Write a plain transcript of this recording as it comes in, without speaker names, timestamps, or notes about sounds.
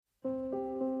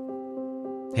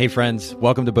Hey friends,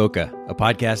 welcome to Bokeh, a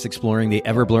podcast exploring the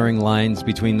ever-blurring lines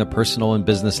between the personal and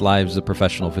business lives of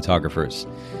professional photographers.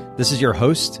 This is your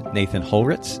host, Nathan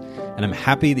Holritz, and I'm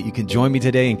happy that you can join me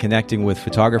today in connecting with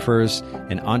photographers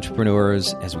and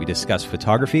entrepreneurs as we discuss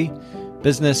photography,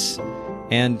 business,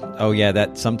 and, oh yeah,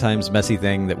 that sometimes messy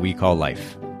thing that we call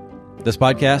life. This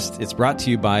podcast, it's brought to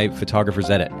you by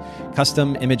Photographers Edit,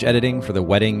 custom image editing for the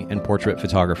wedding and portrait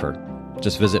photographer.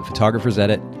 Just visit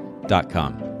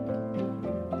photographersedit.com.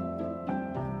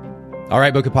 All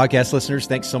right, Bokeh Podcast listeners,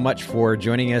 thanks so much for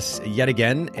joining us yet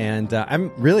again. And I'm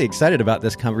really excited about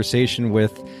this conversation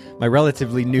with my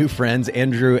relatively new friends,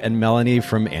 Andrew and Melanie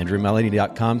from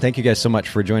andrewandmelanie.com. Thank you guys so much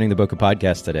for joining the Bokeh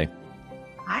Podcast today.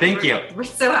 Thank you. We're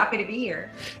so happy to be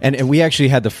here. And we actually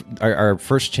had our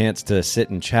first chance to sit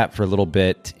and chat for a little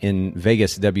bit in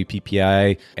Vegas,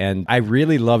 WPPI, and I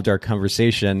really loved our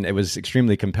conversation. It was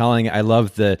extremely compelling. I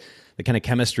love the kind of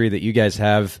chemistry that you guys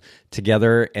have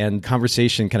together, and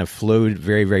conversation kind of flowed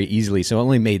very, very easily. So it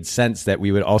only made sense that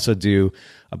we would also do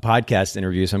a podcast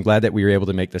interview. So I'm glad that we were able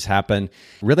to make this happen.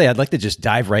 Really, I'd like to just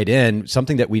dive right in.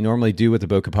 Something that we normally do with the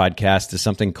Bokeh Podcast is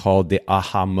something called the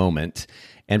aha moment.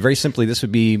 And very simply, this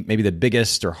would be maybe the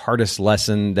biggest or hardest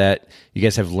lesson that you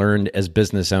guys have learned as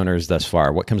business owners thus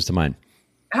far. What comes to mind?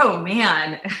 Oh,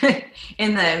 man.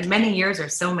 In the many years, or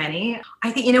so many, I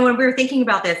think, when we were thinking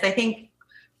about this, I think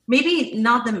maybe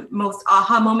not the most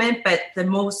aha moment, but the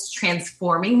most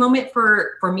transforming moment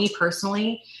for me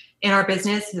personally in our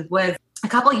business was a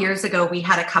couple of years ago. We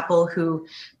had a couple who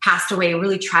passed away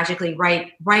really tragically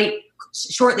right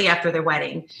shortly after their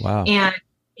wedding. Wow. And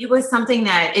it was something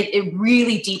that it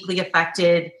really deeply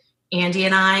affected Andy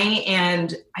and I.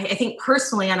 And I think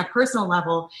personally, on a personal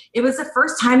level, it was the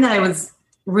first time that I was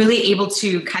really able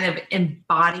to kind of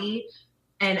embody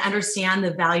and understand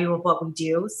the value of what we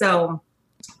do. So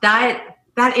that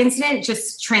incident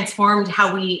just transformed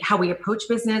how we approach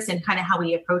business and kind of how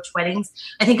we approach weddings.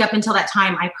 I think up until that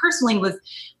time, I personally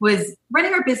was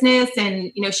running our business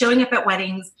and, showing up at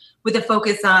weddings with the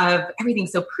focus of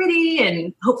everything's so pretty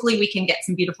and hopefully we can get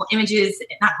some beautiful images.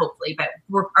 Not hopefully, but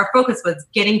our focus was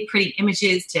getting pretty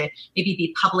images to maybe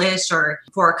be published or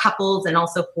for couples and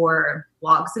also for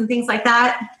blogs and things like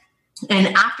that. And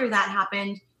after that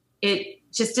happened, it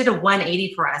just did a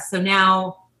 180 for us. So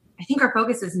now I think our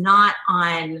focus is not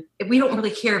on, we don't really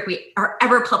care if we are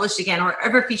ever published again or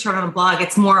ever featured on a blog.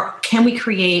 It's more, can we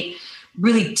create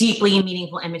really deeply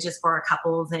meaningful images for our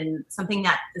couples and something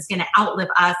that is going to outlive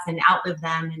us and outlive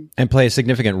them. And play a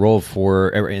significant role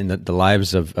in the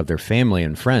lives of their family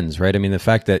and friends, right? I mean, the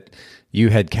fact that you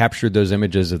had captured those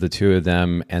images of the two of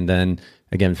them, and then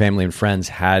again, family and friends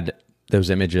had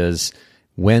those images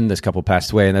when this couple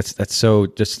passed away. And that's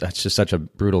just such a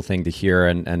brutal thing to hear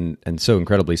and so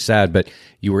incredibly sad, but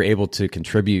you were able to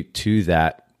contribute to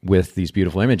that with these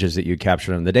beautiful images that you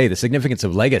captured on the day. The significance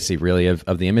of legacy, really,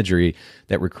 of the imagery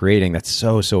that we're creating, that's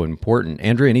so important.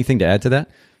 Andrew, anything to add to that?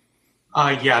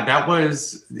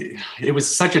 It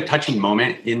was such a touching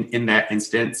moment in that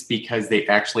instance because they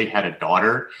actually had a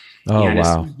daughter. Oh, and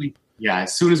wow.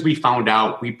 As soon as we found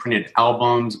out, we printed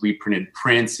albums, we printed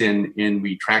prints, and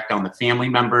we tracked down the family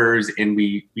members, and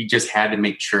we just had to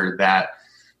make sure that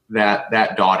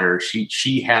daughter,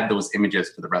 she had those images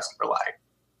for the rest of her life.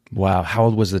 Wow. How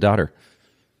old was the daughter?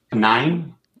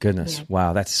 9. Goodness. Yeah.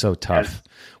 Wow. That's so tough.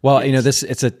 Well,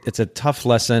 it's a tough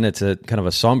lesson. It's a kind of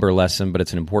a somber lesson, but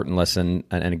it's an important lesson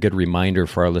and a good reminder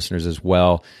for our listeners as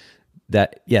well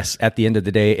that yes, at the end of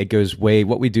the day,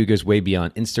 what we do goes way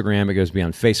beyond Instagram. It goes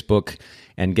beyond Facebook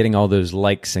and getting all those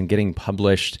likes and getting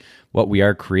published. What we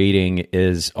are creating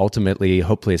is ultimately,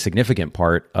 hopefully, a significant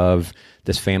part of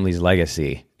this family's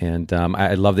legacy. And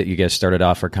I love that you guys started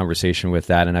off our conversation with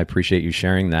that, and I appreciate you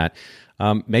sharing that.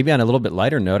 Maybe on a little bit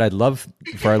lighter note, I'd love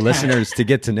for our listeners to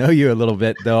get to know you a little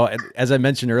bit, though. As I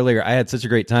mentioned earlier, I had such a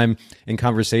great time in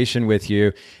conversation with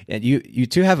you. And you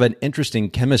two have an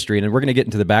interesting chemistry, and we're going to get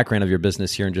into the background of your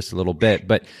business here in just a little bit.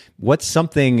 But what's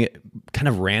something kind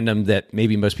of random that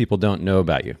maybe most people don't know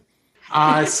about you?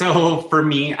 So for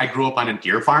me, I grew up on a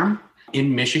deer farm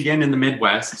in Michigan in the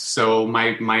Midwest. So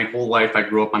my whole life, I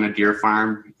grew up on a deer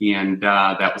farm, and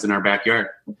that was in our backyard.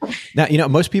 Now,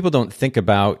 most people don't think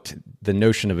about the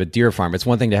notion of a deer farm. It's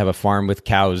one thing to have a farm with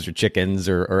cows or chickens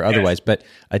or otherwise, yes. But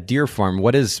a deer farm,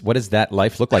 what does that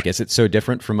life look like? Is it so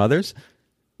different from others?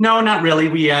 No, not really.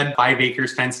 We had 5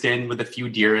 acres fenced in with a few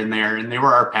deer in there, and they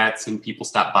were our pets, and people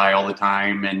stopped by all the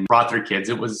time and brought their kids.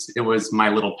 It was my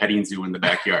little petting zoo in the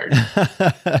backyard.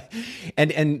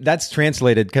 And that's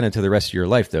translated kind of to the rest of your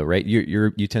life, though, right?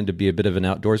 You tend to be a bit of an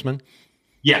outdoorsman?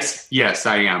 Yes,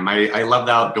 I am. I love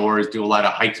the outdoors, do a lot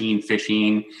of hiking,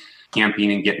 fishing,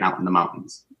 camping, and getting out in the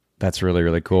mountains. That's really,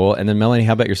 really cool. And then Melanie,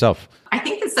 how about yourself? I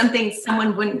think that something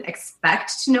someone wouldn't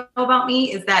expect to know about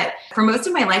me is that for most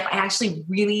of my life, I actually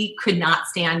really could not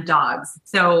stand dogs.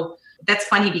 So that's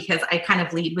funny because I kind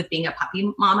of lead with being a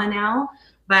puppy mama now.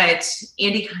 But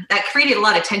Andy, that created a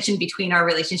lot of tension between our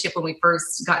relationship when we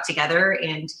first got together.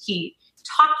 And he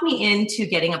talked me into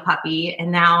getting a puppy.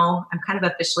 And now I'm kind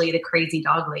of officially the crazy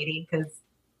dog lady because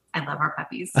I love our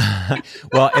puppies.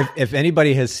 Well, if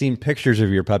anybody has seen pictures of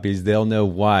your puppies, they'll know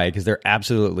why, because they're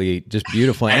absolutely just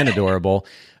beautiful and adorable.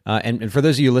 And for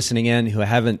those of you listening in who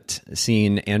haven't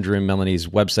seen Andrew and Melanie's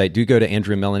website, do go to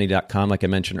andrewandmelanie.com, like I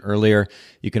mentioned earlier.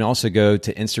 You can also go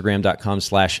to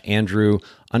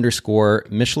Instagram.com/Andrew_Mishler,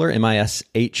 Mishler,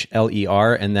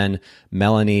 and then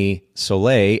Melanie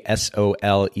Soleil,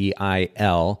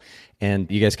 Soleil.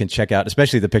 And you guys can check out,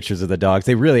 especially the pictures of the dogs.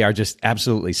 They really are just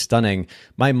absolutely stunning.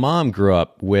 My mom grew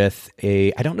up with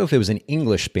I don't know if it was an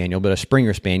English Spaniel, but a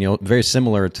Springer Spaniel, very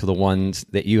similar to the ones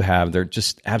that you have. They're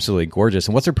just absolutely gorgeous.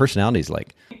 And what's their personalities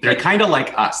like? They're kind of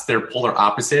like us. They're polar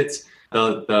opposites.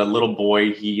 The little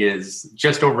boy, he is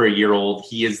just over a year old.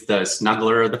 He is the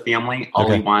snuggler of the family. All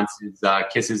he wants is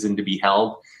kisses and to be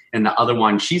held. And the other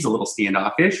one, she's a little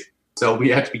standoffish. So we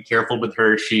have to be careful with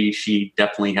her. She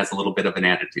definitely has a little bit of an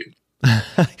attitude.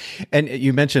 And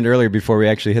you mentioned earlier before we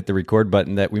actually hit the record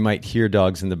button that we might hear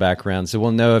dogs in the background. So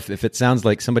we'll know if it sounds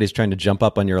like somebody's trying to jump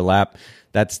up on your lap,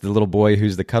 that's the little boy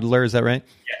who's the cuddler. Is that right?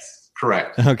 Yes,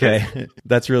 correct. Okay.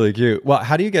 That's really cute. Well,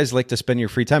 how do you guys like to spend your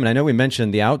free time? And I know we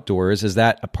mentioned the outdoors. Is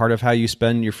that a part of how you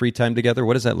spend your free time together?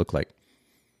 What does that look like?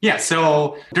 Yeah.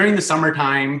 So during the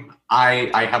summertime,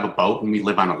 I have a boat and we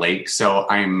live on a lake. So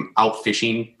I'm out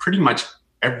fishing pretty much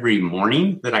every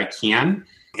morning that I can.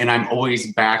 And I'm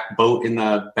always back in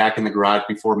the garage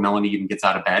before Melanie even gets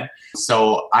out of bed.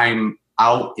 So I'm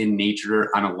out in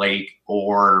nature on a lake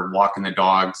or walking the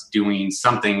dogs, doing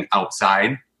something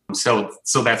outside. So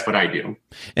that's what I do.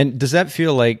 And does that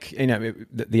feel like,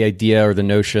 the idea or the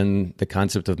notion, the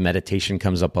concept of meditation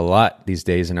comes up a lot these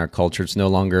days in our culture. It's no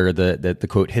longer the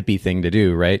quote hippie thing to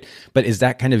do, right? But is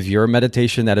that kind of your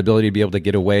meditation, that ability to be able to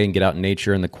get away and get out in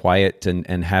nature in the quiet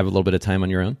and have a little bit of time on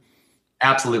your own?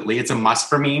 Absolutely. It's a must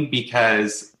for me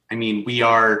because, we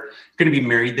are going to be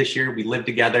married this year. We live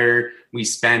together. We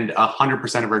spend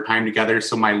 100% of our time together.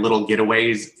 So my little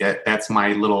getaways, that's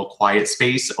my little quiet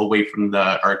space away from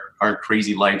our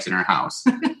crazy lives in our house.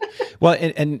 Well,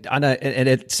 and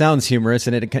it sounds humorous,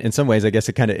 and in some ways, I guess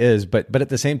it kind of is. But at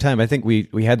the same time, I think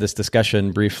we had this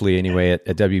discussion briefly anyway at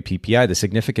WPPI, the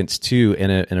significance too in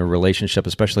a relationship,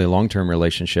 especially a long-term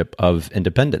relationship, of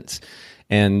independence.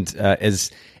 And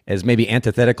as maybe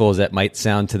antithetical as that might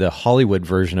sound to the Hollywood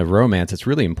version of romance, it's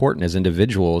really important as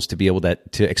individuals to be able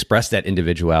to express that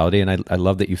individuality. And I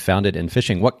love that you found it in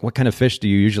fishing. What kind of fish do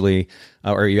you usually,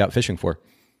 are you out fishing for?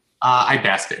 I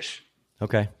bass fish.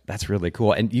 Okay. That's really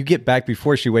cool. And you get back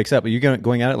before she wakes up. Are you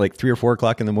going out at like 3 or 4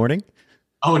 o'clock in the morning?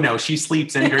 Oh no, she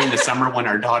sleeps in during the summer when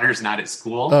our daughter's not at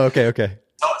school. Oh, okay.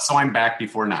 So I'm back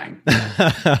before 9.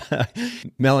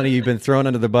 Melanie, you've been thrown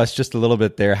under the bus just a little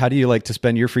bit there. How do you like to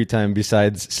spend your free time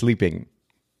besides sleeping?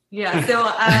 Yeah, so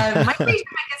my free time,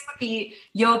 I guess, would be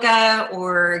yoga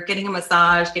or getting a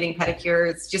massage, getting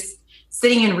pedicures, just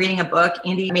sitting and reading a book.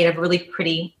 Andy made a really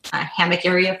pretty hammock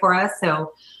area for us,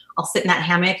 so I'll sit in that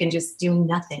hammock and just do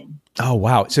nothing. Oh,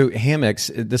 wow. So hammocks,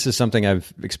 this is something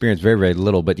I've experienced very, very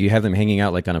little, but do you have them hanging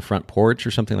out like on a front porch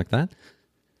or something like that?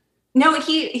 No,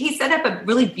 he set up a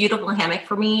really beautiful hammock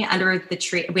for me under the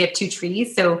tree. We have 2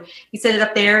 trees. So he set it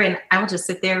up there and I will just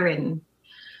sit there and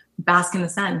bask in the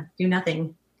sun, do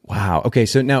nothing. Wow. Okay.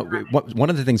 So now one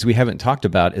of the things we haven't talked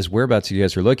about is whereabouts you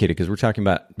guys are located, because we're talking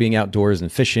about being outdoors and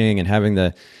fishing and having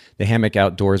the hammock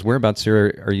outdoors. Whereabouts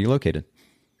are you located?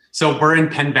 So we're in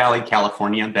Penn Valley,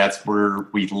 California. That's where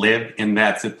we live. And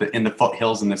that's in the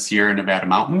foothills in the Sierra Nevada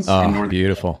mountains. Oh,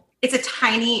 beautiful. It's a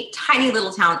tiny, tiny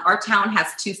little town. Our town has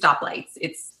 2 stoplights.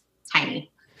 It's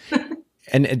tiny.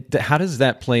 And how does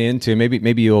that play into,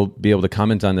 maybe you'll be able to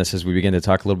comment on this as we begin to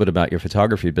talk a little bit about your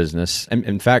photography business. And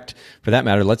in fact, for that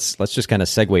matter, let's just kind of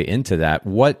segue into that.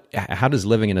 How does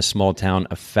living in a small town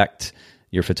affect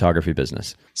your photography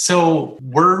business? So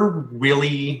we're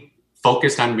really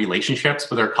focused on relationships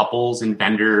with our couples and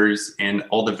vendors and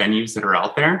all the venues that are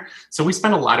out there. So we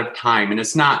spend a lot of time, and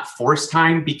it's not forced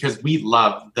time because we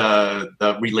love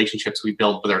the relationships we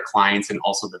build with our clients and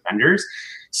also the vendors.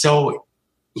 So,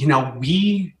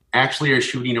 we actually are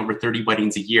shooting over 30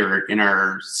 weddings a year in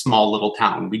our small little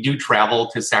town. We do travel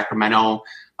to Sacramento,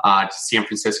 to San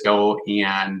Francisco,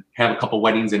 and have a couple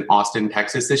weddings in Austin,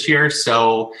 Texas this year.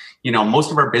 So,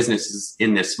 most of our business is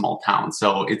in this small town.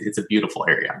 So it's a beautiful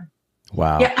area.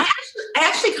 Wow. Yeah, I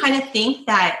actually kind of think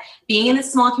that being in a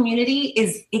small community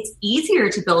it's easier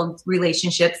to build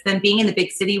relationships than being in the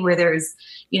big city where there's,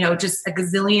 just a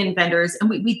gazillion vendors. And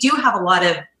we do have a lot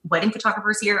of wedding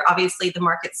photographers here. Obviously the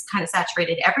market's kind of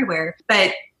saturated everywhere,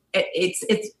 but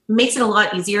it makes it a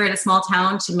lot easier in a small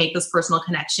town to make those personal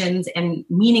connections and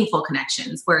meaningful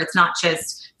connections where it's not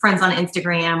just friends on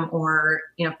Instagram or,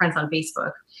 friends on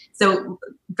Facebook. So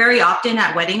very often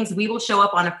at weddings, we will show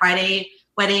up on a Friday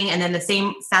wedding and then the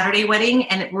same Saturday wedding,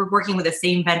 and we're working with the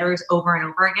same vendors over and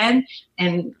over again.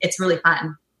 And it's really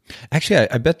fun. Actually,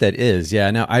 I bet that is.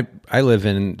 Yeah. Now, I live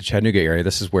in the Chattanooga area.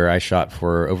 This is where I shot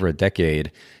for over a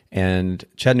decade. And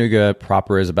Chattanooga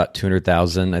proper is about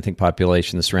 200,000, I think,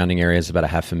 population. The surrounding area is about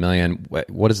 500,000.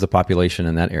 What is the population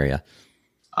in that area?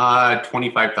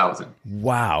 25,000.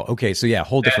 Wow. Okay. So yeah,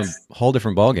 whole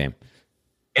different ball game.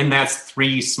 And that's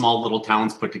 3 small little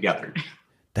towns put together.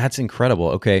 That's incredible.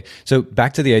 Okay. So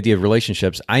back to the idea of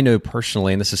relationships. I know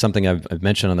personally, and this is something I've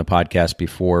mentioned on the podcast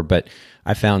before, but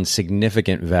I found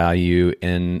significant value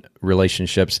in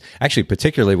relationships, actually,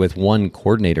 particularly with one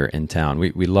coordinator in town.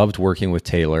 We loved working with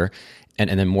Taylor and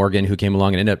then Morgan, who came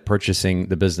along and ended up purchasing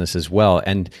the business as well.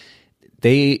 And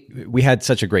we had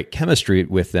such a great chemistry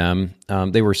with them.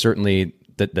 They were certainly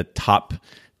the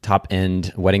top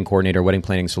end wedding coordinator, wedding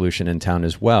planning solution in town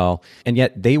as well. And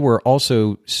yet they were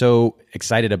also so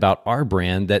excited about our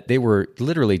brand that they were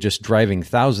literally just driving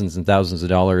thousands and thousands of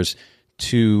dollars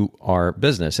to our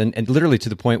business. And literally to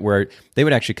the point where they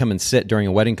would actually come and sit during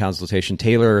a wedding consultation.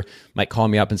 Taylor might call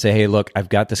me up and say, hey, look, I've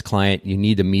got this client. You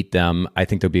need to meet them. I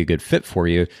think they'll be a good fit for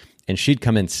you. And she'd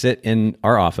come and sit in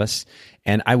our office,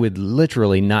 and I would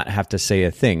literally not have to say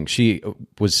a thing. She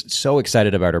was so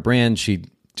excited about her brand. She'd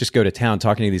just go to town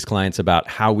talking to these clients about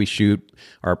how we shoot,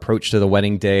 our approach to the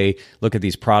wedding day, look at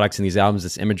these products and these albums,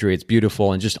 this imagery, it's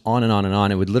beautiful, and just on and on and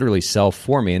on. It would literally sell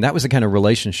for me. And that was the kind of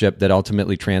relationship that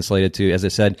ultimately translated to, as I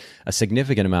said, a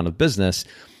significant amount of business.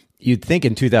 You'd think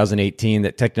in 2018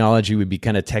 that technology would be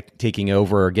kind of taking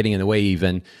over or getting in the way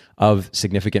even of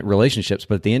significant relationships.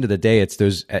 But at the end of the day, it's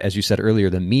those, as you said earlier,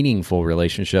 the meaningful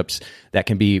relationships that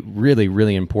can be really,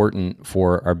 really important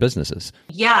for our businesses.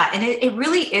 Yeah. And it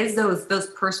really is those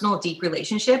personal, deep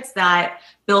relationships that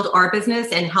build our business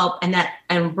and help.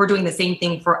 And we're doing the same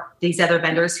thing for these other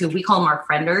vendors who we call them our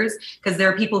frienders, because there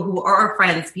are people who are our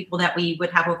friends, people that we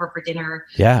would have over for dinner.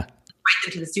 Yeah.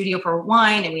 Them to the studio for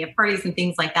wine, and we have parties and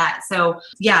things like that. So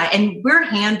yeah, and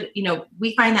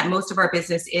we find that most of our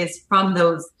business is from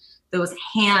those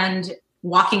hand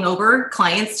walking over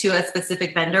clients to a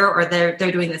specific vendor, or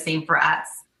they're doing the same for us.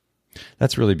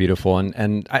 That's really beautiful.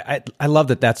 And I love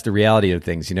that that's the reality of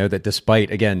things, that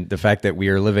despite, again, the fact that we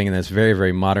are living in this very,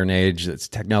 very modern age that's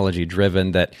technology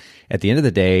driven, that at the end of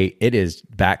the day, it is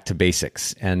back to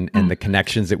basics and the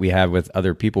connections that we have with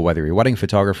other people, whether you're a wedding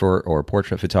photographer or a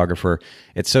portrait photographer.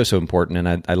 It's so, so important.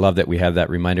 And I love that we have that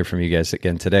reminder from you guys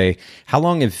again today. How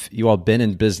long have you all been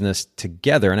in business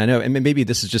together? And I know, and maybe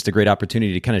this is just a great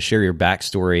opportunity to kind of share your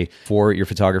backstory for your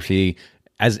photography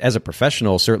as a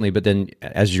professional, certainly, but then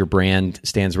as your brand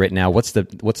stands right now, what's the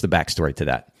backstory to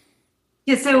that?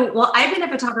 Yeah, so, I've been a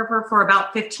photographer for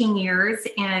about 15 years,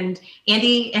 and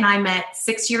Andy and I met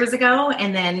 6 years ago,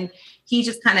 and then he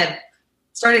just kind of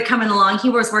started coming along. He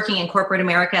was working in corporate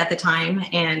America at the time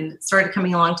and started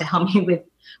coming along to help me with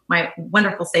my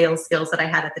wonderful sales skills that I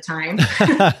had at the time.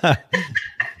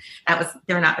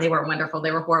 They weren't wonderful.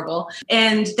 They were horrible.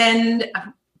 And then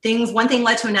one thing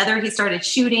led to another. He started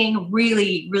shooting,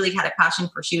 really, really had a passion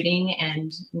for shooting.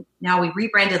 And now we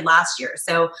rebranded last year.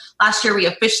 So last year we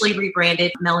officially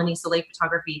rebranded Melanie Soleil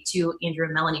Photography to Andrew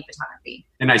and Melanie Photography.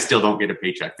 And I still don't get a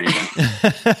paycheck.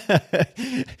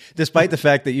 Despite the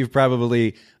fact that you've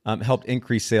probably helped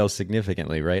increase sales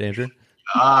significantly, right, Andrew?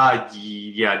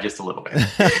 Yeah, just a little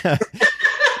bit.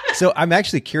 So I'm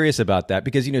actually curious about that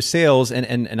because, sales,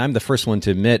 and I'm the first one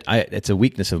to admit, it's a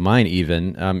weakness of mine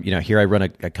even. Here I run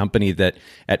a company that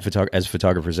as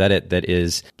Photographers Edit that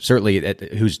is certainly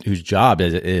whose job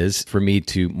it is for me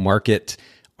to market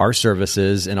our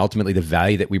services and ultimately the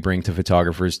value that we bring to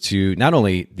photographers to not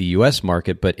only the U.S.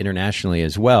 market, but internationally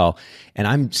as well. And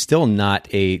I'm still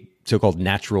not a so-called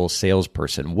natural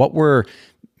salesperson.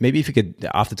 Maybe if you could,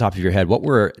 off the top of your head, what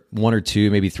were 1 or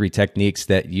 2, maybe 3 techniques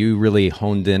that you really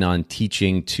honed in on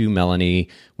teaching to Melanie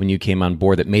when you came on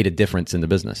board that made a difference in the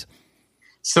business?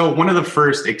 So one of the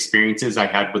first experiences I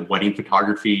had with wedding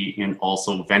photography and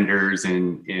also vendors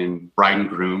and bride and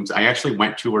grooms, I actually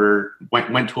went to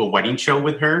a wedding show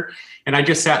with her, and I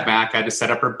just sat back. I had to set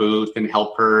up her booth and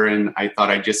help her, and I thought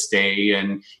I'd just stay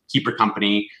and keep her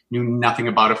company. Knew nothing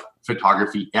about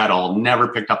photography at all, never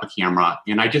picked up a camera,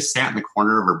 and I just sat in the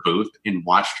corner of her booth and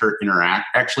watched her interact.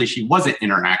 Actually, she wasn't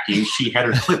interacting. She had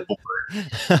her clipboard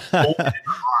open in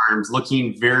her arms,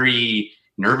 looking very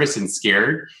nervous and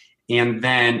scared. And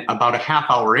then about a half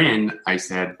hour in, I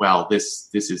said, well, this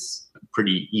is a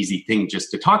pretty easy thing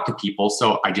just to talk to people.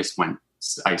 So I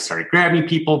started grabbing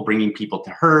people, bringing people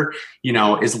to her.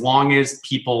 As long as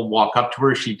people walk up to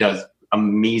her, she does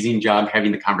amazing job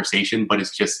having the conversation, but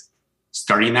it's just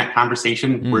starting that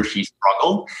conversation where she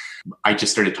struggled. I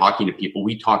just started talking to people.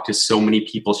 We talked to so many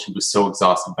people. She was so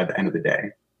exhausted by the end of the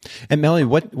day. And Melanie,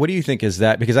 what do you think is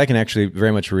that? Because I can actually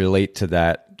very much relate to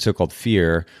that so-called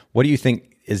fear. What do you think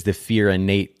is the fear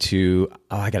innate to,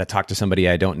 I got to talk to somebody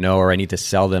I don't know, or I need to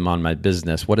sell them on my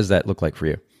business? What does that look like for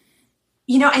you?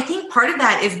 I think part of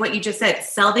that is what you just said,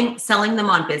 selling them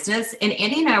on business. And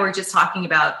Andy and I were just talking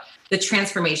about the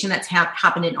transformation that's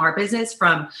happened in our business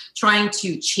from trying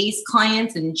to chase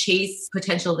clients and chase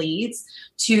potential leads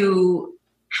to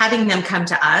having them come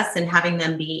to us and having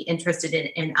them be interested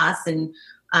in us. And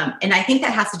I think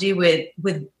that has to do with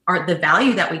the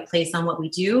value that we place on what we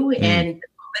do and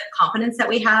the confidence that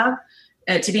we have.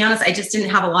 To be honest, I just didn't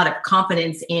have a lot of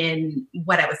confidence in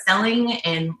what I was selling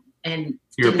and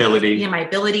your ability, my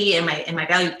ability and my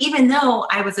value. Even though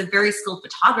I was a very skilled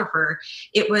photographer,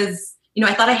 it was,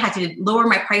 I thought I had to lower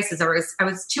my prices, or I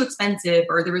was too expensive,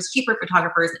 or there was cheaper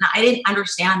photographers, and I didn't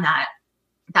understand that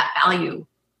value.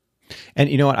 And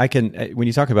you know what, when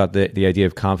you talk about the idea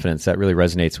of confidence, that really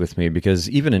resonates with me, because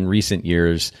even in recent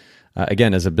years,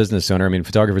 again, as a business owner,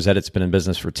 Photographers Edit's been in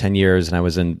business for 10 years, and I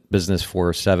was in business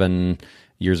for 7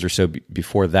 years or so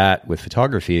before that with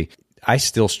photography. I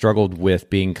still struggled with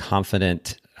being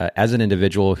confident as an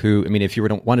individual who, if you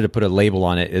wanted to put a label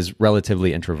on it, is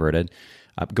relatively introverted.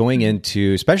 Going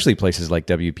into especially places like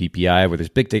WPPI, where there's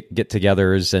big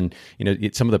get-togethers, and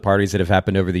some of the parties that have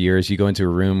happened over the years, you go into a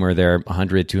room where there are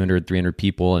 100, 200, 300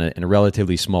 people in a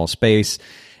relatively small space,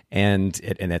 and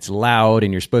it's loud,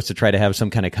 and you're supposed to try to have some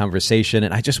kind of conversation,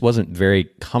 and I just wasn't very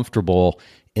comfortable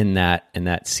in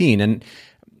that scene. And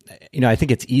I think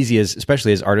it's easy,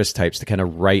 especially as artist types, to kind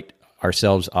of write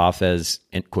ourselves off as,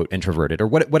 quote, introverted, or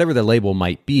whatever the label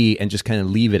might be, and just kind of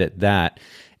leave it at that.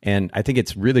 And I think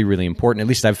it's really, really important, at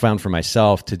least I've found for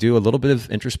myself, to do a little bit of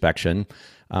introspection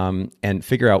and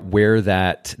figure out where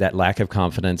that lack of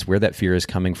confidence, where that fear is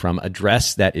coming from,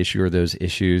 address that issue or those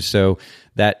issues, so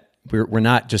that we're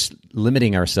not just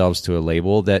limiting ourselves to a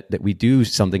label, that we do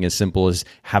something as simple as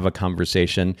have a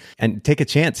conversation and take a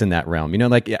chance in that realm.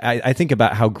 I think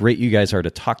about how great you guys are to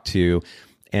talk to,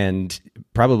 and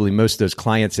probably most of those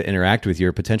clients that interact with you,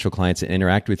 or potential clients that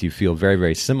interact with you, feel very,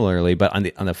 very similarly. But on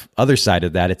the other side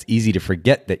of that, it's easy to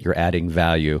forget that you're adding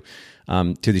value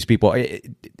to these people.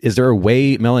 Is there a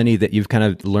way, Melanie, that you've kind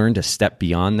of learned to step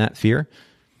beyond that fear?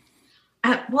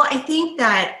 Well, I think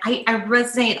that I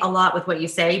resonate a lot with what you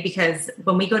say, because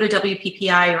when we go to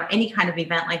WPPI or any kind of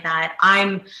event like that,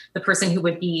 I'm the person who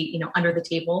would be, under the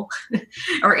table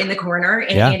or in the corner,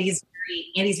 and yeah.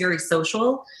 Andy's very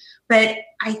social. But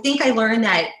I think I learned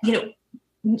that, it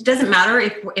doesn't matter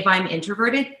if I'm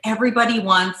introverted. Everybody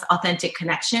wants authentic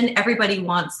connection. Everybody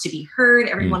wants to be heard.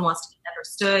 Everyone wants to be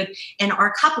understood. And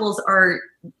our couples are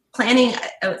planning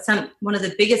one of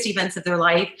the biggest events of their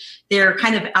life. They're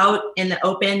kind of out in the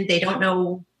open. They don't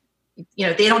know,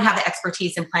 they don't have the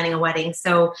expertise in planning a wedding.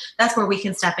 So that's where we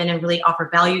can step in and really offer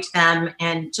value to them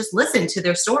and just listen to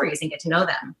their stories and get to know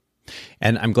them.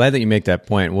 And I'm glad that you make that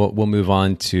point. We'll move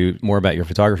on to more about your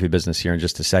photography business here in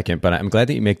just a second, but I'm glad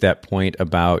that you make that point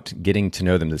about getting to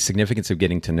know them, the significance of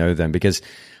getting to know them, because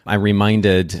I'm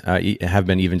reminded, have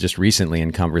been even just recently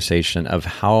in conversation, of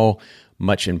how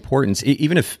much importance,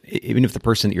 even if the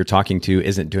person that you're talking to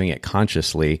isn't doing it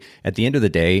consciously, at the end of the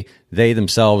day, they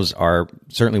themselves are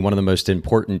certainly one of the most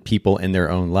important people in their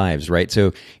own lives, right?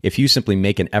 So if you simply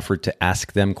make an effort to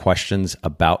ask them questions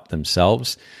about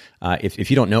themselves, if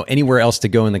you don't know anywhere else to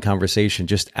go in the conversation,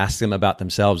 just ask them about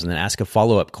themselves and then ask a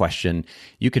follow-up question.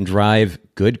 You can drive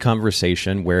good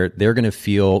conversation where they're going to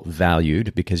feel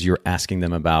valued because you're asking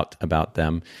them about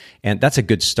them. And that's a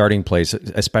good starting place,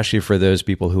 especially for those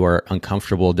people who are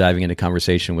uncomfortable diving into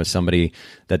conversation with somebody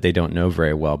that they don't know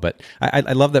very well. But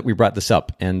I love that we brought this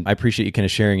up, and I appreciate you kind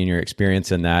of sharing in your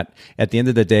experience in that. At the end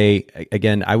of the day,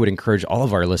 again, I would encourage all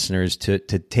of our listeners to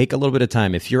take a little bit of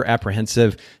time. If you're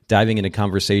apprehensive diving into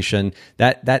conversation,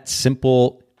 that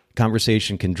simple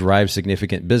conversation can drive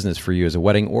significant business for you as a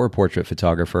wedding or portrait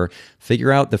photographer.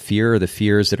 Figure out the fear or the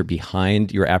fears that are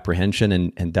behind your apprehension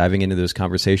and diving into those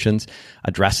conversations.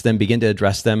 Address them, begin to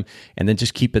address them, and then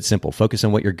just keep it simple. Focus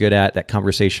on what you're good at, that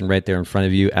conversation right there in front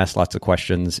of you. Ask lots of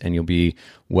questions, and you'll be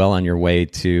well on your way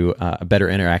to better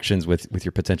interactions with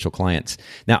your potential clients.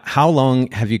 Now, how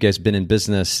long have you guys been in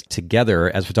business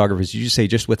together as photographers? Did you say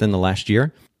just within the last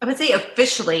year? I would say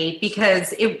officially, because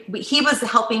he was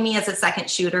helping me as a second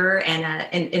shooter and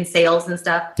in sales and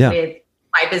stuff with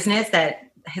my business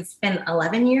that has been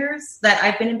 11 years that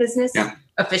I've been in business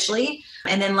officially.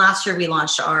 And then last year we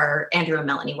launched our Andrew and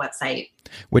Melanie website.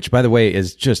 Which, by the way,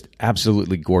 is just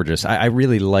absolutely gorgeous. I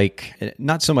really like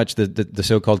not so much the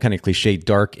so-called kind of cliche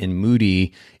dark and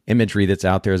moody imagery that's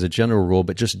out there as a general rule,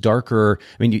 but just darker.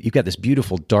 I mean, you've got this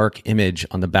beautiful dark image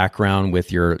on the background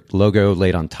with your logo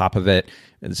laid on top of it.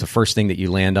 It's the first thing that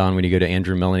you land on when you go to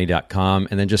andrewmelanie.com.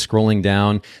 And then just scrolling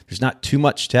down, there's not too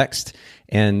much text.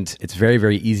 And it's very,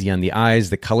 very easy on the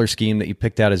eyes. The color scheme that you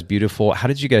picked out is beautiful. How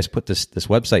did you guys put this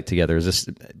website together? Is this,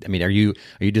 I mean, are you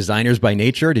designers by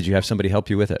nature? Did you have somebody help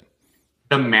you with it?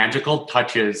 The magical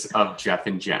touches of Jeff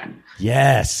and Jen.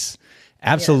 Yes,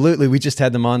 absolutely. We just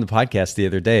had them on the podcast the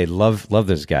other day. Love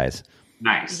those guys.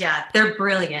 Nice. Yeah, they're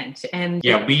brilliant. And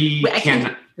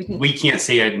we can't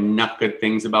say enough good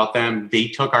things about them. They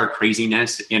took our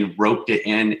craziness and roped it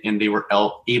in, and they were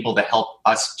able to help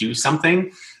us do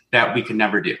something that we could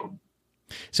never do.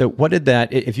 So what did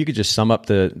that, if you could just sum up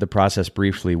the process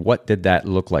briefly, what did that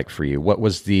look like for you? What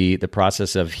was the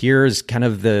process of, here's kind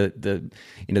of the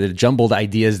jumbled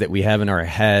ideas that we have in our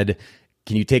head.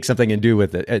 Can you take something and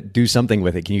do something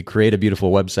with it? Can you create a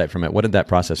beautiful website from it? What did that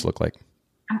process look like?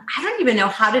 I don't even know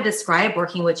how to describe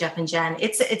working with Jeff and Jen.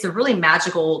 It's a really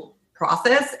magical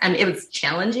process. I mean, it was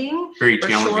challenging, very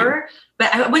challenging. Sure.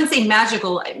 But I wouldn't say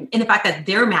magical in the fact that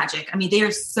they're magic. I mean, they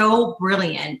are so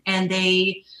brilliant, and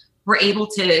they were able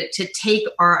to take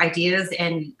our ideas,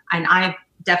 and I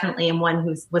definitely am one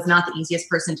who was not the easiest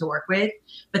person to work with,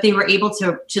 but they were able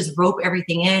to just rope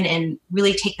everything in and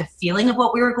really take the feeling of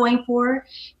what we were going for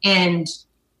and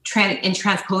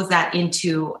transpose that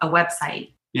into a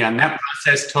website. Yeah, and that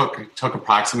process took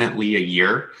approximately a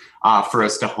year for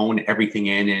us to hone everything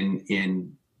in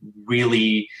and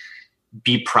really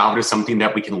be proud of something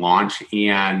that we can launch.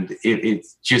 And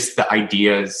it's just the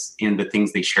ideas and the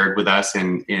things they shared with us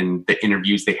and the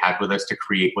interviews they had with us to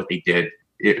create what they did.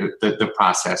 The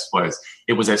process was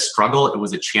a struggle, it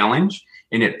was a challenge,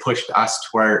 and it pushed us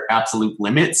to our absolute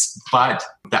limits, but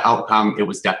the outcome, it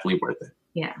was definitely worth it.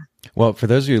 Yeah. Well, for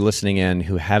those of you listening in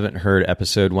who haven't heard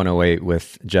episode 108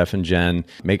 with Jeff and Jen,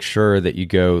 make sure that you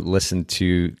go listen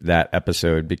to that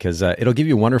episode, because it'll give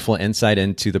you wonderful insight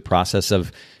into the process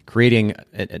of creating,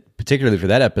 particularly for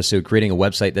that episode, creating a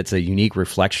website that's a unique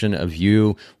reflection of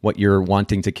you, what you're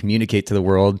wanting to communicate to the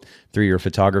world through your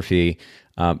photography.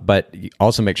 But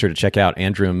also make sure to check out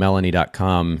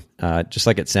andrewmelanie.com, just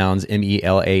like it sounds,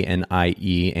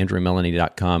 MELANIE,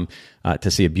 andrewmelanie.com,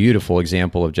 to see a beautiful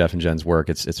example of Jeff and Jen's work.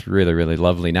 It's really, really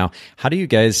lovely. Now, how do you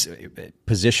guys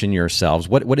position yourselves?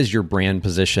 What is your brand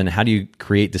position? How do you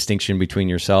create distinction between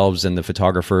yourselves and the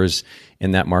photographers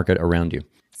in that market around you?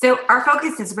 So our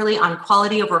focus is really on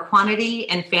quality over quantity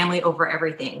and family over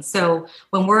everything. So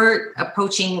when we're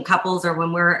approaching couples or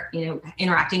when we're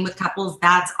interacting with couples,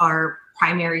 that's our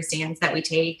primary stance that we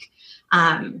take.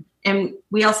 And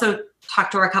we also talk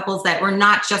to our couples that we're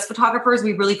not just photographers.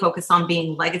 We really focus on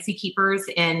being legacy keepers.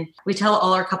 And we tell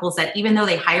all our couples that even though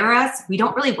they hire us, we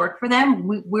don't really work for them.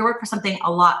 We work for something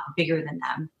a lot bigger than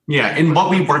them. Yeah, and what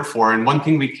we work for, and one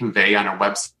thing we convey on our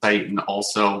website and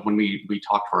also when we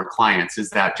talk to our clients, is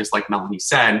that, just like Melanie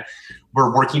said,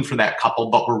 we're working for that couple,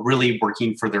 but we're really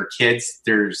working for their kids,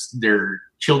 their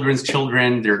children's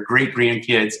children, their great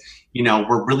grandkids.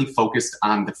 We're really focused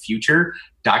on the future,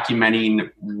 documenting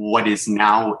what is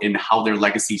now and how their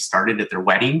legacy started at their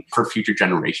wedding for future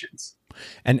generations.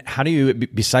 And how do you,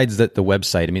 besides the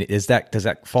website, I mean, does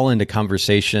that fall into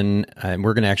conversation? And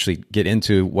we're going to actually get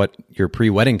into what your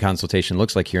pre-wedding consultation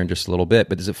looks like here in just a little bit,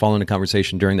 but does it fall into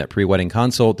conversation during that pre-wedding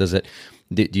consult? Do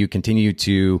you continue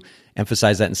to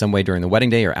emphasize that in some way during the wedding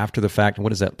day or after the fact? What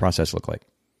does that process look like?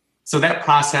 So that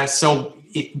process,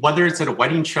 whether it's at a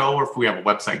wedding show or if we have a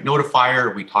website notifier,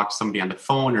 or we talk to somebody on the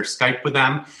phone or Skype with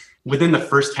them, within the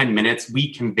first 10 minutes,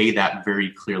 we convey that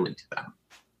very clearly to them.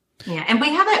 Yeah, and we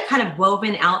have that kind of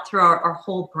woven out through our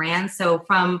whole brand. So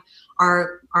from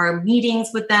our meetings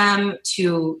with them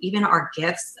to even our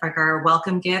gifts, like our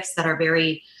welcome gifts that are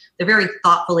they're very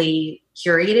thoughtfully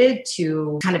curated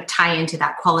to kind of tie into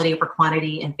that quality over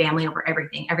quantity and family over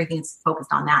everything. Everything's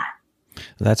focused on that.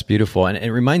 That's beautiful. And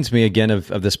it reminds me again of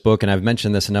this book, and I've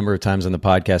mentioned this a number of times on the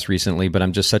podcast recently, but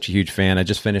I'm just such a huge fan. I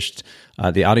just finished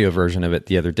the audio version of it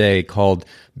the other day, called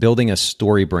Building a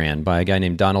Story Brand by a guy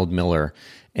named Donald Miller.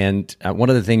 And one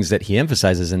of the things that he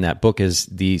emphasizes in that book is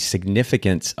the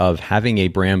significance of having a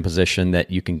brand position that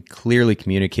you can clearly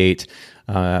communicate.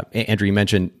 Andrew, you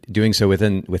mentioned doing so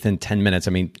within 10 minutes.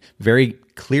 I mean, very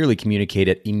clearly communicate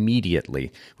it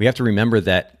immediately. We have to remember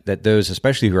that those,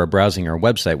 especially who are browsing our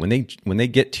website, when they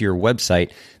get to your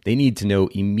website, they need to know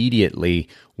immediately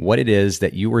what it is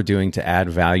that you are doing to add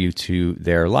value to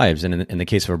their lives. And in the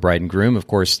case of a bride and groom, of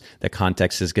course, the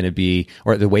context is going to be,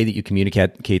 or the way that you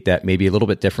communicate that may be a little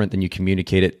bit different than you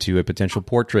communicate it to a potential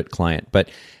portrait client. But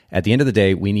at the end of the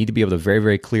day, we need to be able to very,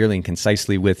 very clearly and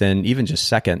concisely, within even just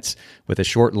seconds, with a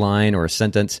short line or a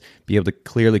sentence, be able to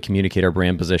clearly communicate our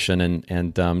brand position.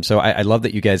 So I love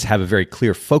that you guys have a very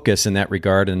clear focus in that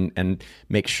regard, and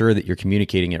make sure that you're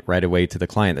communicating it right away to the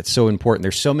client. That's so important.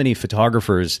 There's so many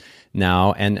photographers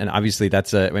now, and obviously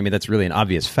that's really an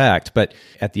obvious fact. But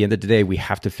at the end of the day, we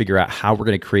have to figure out how we're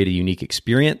going to create a unique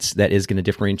experience that is going to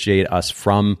differentiate us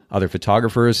from other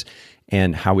photographers,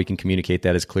 and how we can communicate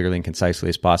that as clearly and concisely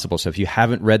as possible. So if you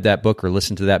haven't read that book or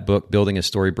listened to that book, Building a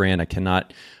Story Brand, I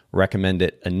cannot recommend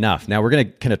it enough. Now we're going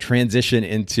to kind of transition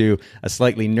into a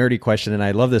slightly nerdy question, and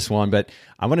I love this one, but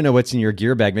I want to know what's in your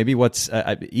gear bag. Maybe what's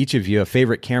each of you a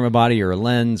favorite camera body or a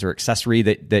lens or accessory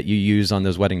that you use on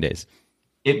those wedding days?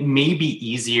 It may be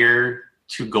easier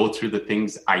to go through the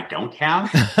things I don't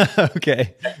have.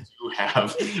 Okay. That you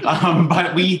have.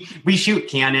 But we shoot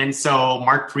Canon, so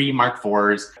Mark III, Mark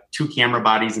IVs, 2 camera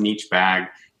bodies in each bag.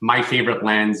 My favorite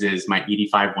lens is my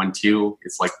 85-1.2.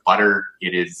 It's like butter.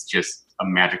 It is just a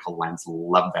magical lens.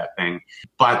 Love that thing.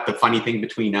 But the funny thing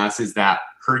between us is that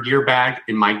her gear bag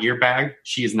and my gear bag,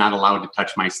 she is not allowed to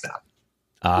touch my stuff.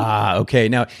 Okay.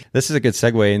 Now, this is a good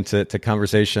segue into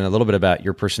conversation a little bit about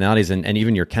your personalities and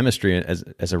even your chemistry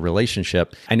as a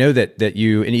relationship. I know that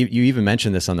you even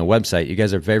mentioned this on the website. You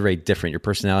guys are very, very different. Your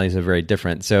personalities are very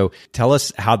different. So tell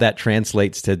us how that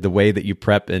translates to the way that you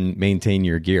prep and maintain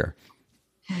your gear.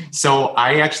 So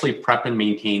I actually prep and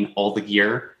maintain all the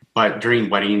gear, but during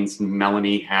weddings,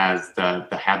 Melanie has the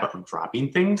habit of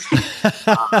dropping things.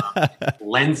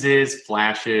 Lenses,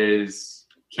 flashes,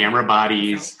 camera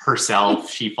bodies, herself,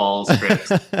 she falls,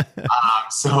 trips.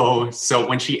 So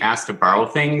when she asks to borrow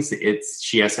things,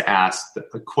 she has to ask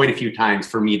quite a few times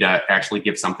for me to actually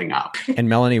give something up. And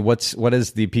Melanie, what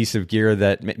is the piece of gear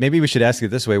that, maybe we should ask it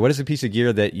this way, what is the piece of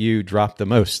gear that you drop the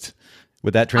most?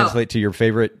 Would that translate to your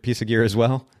favorite piece of gear as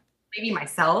well? Maybe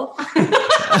myself.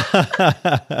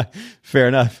 Fair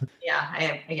enough.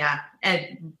 Yeah.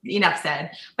 And enough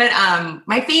said. But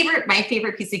my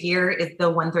favorite piece of gear is the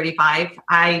 135.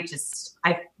 I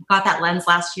got that lens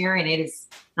last year, and it is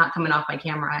not coming off my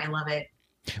camera. I love it.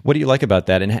 What do you like about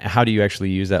that, and how do you actually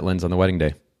use that lens on the wedding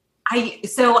day? I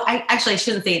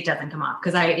shouldn't say it doesn't come off,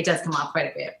 because it does come off quite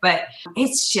a bit, but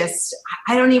it's just,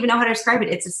 I don't even know how to describe it.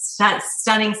 It's a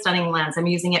stunning lens. I'm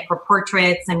using it for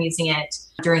portraits. I'm using it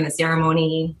during the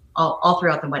ceremony, all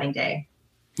throughout the wedding day.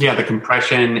 Yeah, the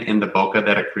compression and the bokeh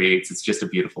that it creates, it's just a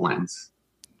beautiful lens.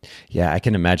 Yeah, I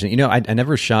can imagine. I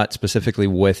never shot specifically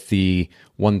with the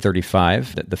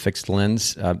 135, the fixed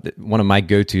lens. One of my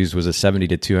go-tos was a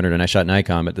 70-200, and I shot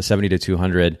Nikon, but the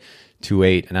 70-200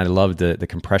 2.8, and I loved the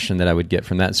compression that I would get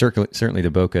from that. Certainly the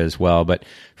bokeh as well. But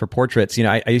for portraits,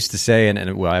 I used to say, and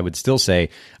I would still say,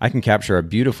 I can capture a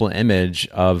beautiful image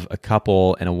of a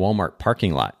couple in a Walmart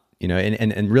parking lot.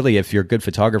 And really, if you're a good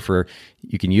photographer,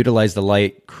 you can utilize the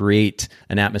light, create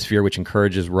an atmosphere which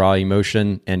encourages raw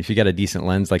emotion. And if you got a decent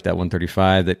lens like that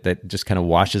 135 that just kind of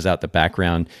washes out the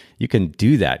background, you can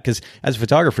do that. Because as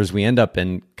photographers, we end up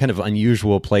in kind of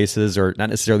unusual places, or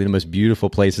not necessarily the most beautiful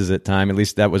places at time. At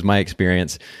least that was my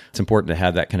experience. It's important to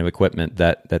have that kind of equipment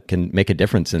that can make a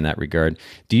difference in that regard.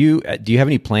 Do you have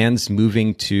any plans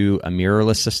moving to a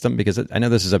mirrorless system? Because I know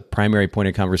this is a primary point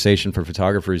of conversation for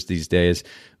photographers these days.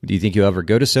 Do you think you'll ever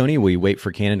go to Sony? Will you wait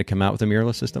for Canon to come out with a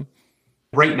mirrorless system?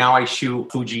 Right now, I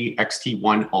shoot Fuji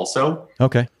X-T1 also.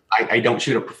 Okay. I don't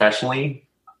shoot it professionally,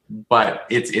 but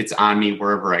it's on me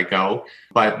wherever I go.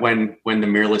 But when the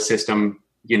mirrorless system,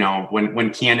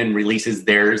 when Canon releases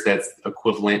theirs, that's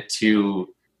equivalent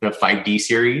to the 5D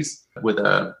series with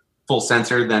a full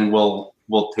sensor, then we'll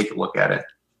take a look at it.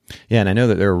 Yeah, and I know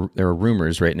that there are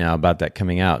rumors right now about that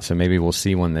coming out, so maybe we'll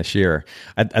see one this year.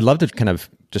 I'd love to kind of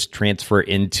just transfer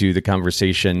into the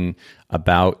conversation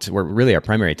about really our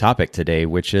primary topic today,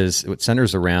 which is what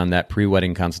centers around that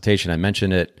pre-wedding consultation. I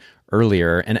mentioned it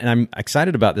earlier, and I'm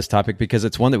excited about this topic because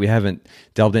it's one that we haven't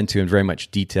delved into in very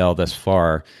much detail thus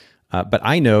far. But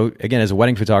I know, again, as a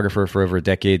wedding photographer for over a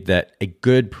decade, that a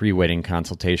good pre-wedding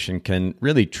consultation can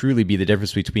really truly be the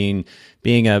difference between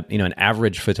being an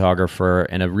average photographer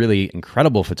and a really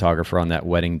incredible photographer on that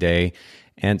wedding day.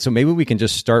 And so maybe we can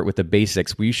just start with the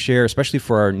basics. We share, especially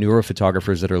for our newer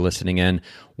photographers that are listening in,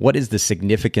 what is the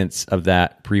significance of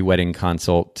that pre-wedding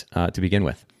consult to begin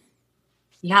with?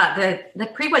 Yeah, the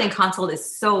pre-wedding consult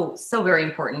is so very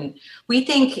important. We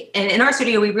think, and in our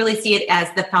studio, we really see it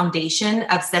as the foundation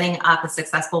of setting up a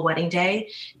successful wedding day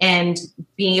and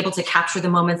being able to capture the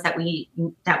moments that we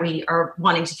are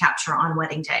wanting to capture on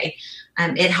wedding day.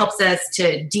 It helps us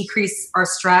to decrease our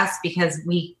stress because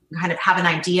we kind of have an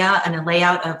idea and a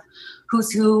layout of who's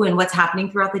who and what's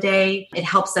happening throughout the day. It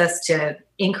helps us to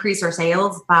increase our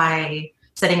sales by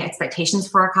setting expectations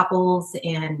for our couples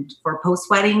and for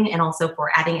post-wedding, and also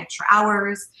for adding extra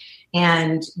hours,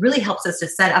 and really helps us to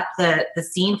set up the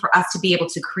scene for us to be able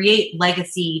to create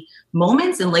legacy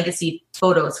moments and legacy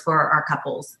photos for our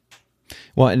couples.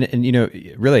 Well, and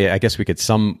really, I guess we could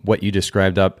sum what you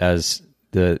described up as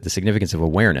the significance of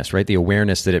awareness, right? The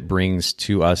awareness that it brings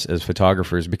to us as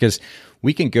photographers, because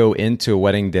we can go into a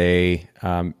wedding day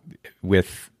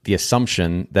with the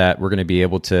assumption that we're going to be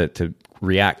able to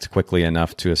react quickly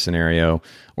enough to a scenario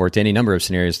or to any number of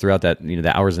scenarios throughout that,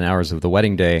 the hours and hours of the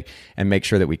wedding day, and make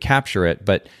sure that we capture it.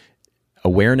 But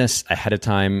awareness ahead of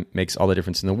time makes all the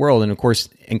difference in the world. And of course,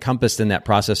 encompassed in that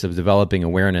process of developing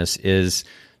awareness is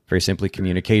very simply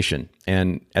communication.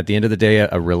 And at the end of the day,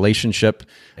 a relationship,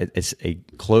 it's a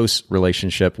close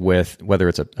relationship with, whether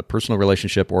it's a personal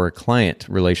relationship or a client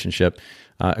relationship,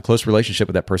 a close relationship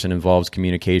with that person involves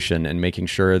communication and making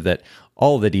sure that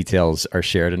all the details are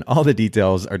shared and all the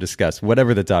details are discussed,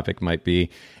 whatever the topic might be.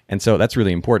 And so that's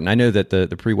really important. I know that the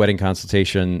pre-wedding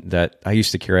consultation that I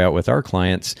used to carry out with our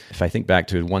clients, if I think back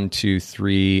to 1, 2,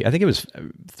 3, I think it was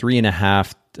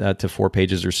 3.5 to 4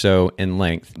 pages or so in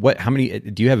length. How many,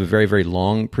 do you have a very, very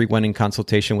long pre-wedding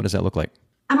consultation? What does that look like?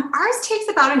 Ours takes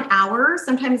about an hour,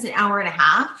 sometimes an hour and a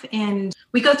half. And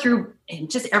we go through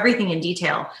just everything in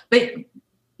detail. But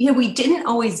we didn't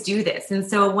always do this. And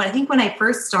so when I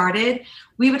first started,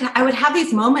 I would have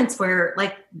these moments where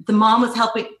like the mom was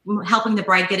helping the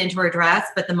bride get into her dress,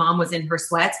 but the mom was in her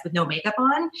sweats with no makeup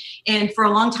on. And for a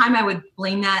long time, I would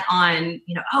blame that on,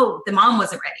 the mom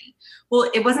wasn't ready. Well,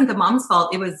 it wasn't the mom's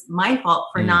fault. It was my fault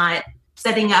for not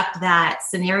setting up that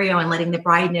scenario and letting the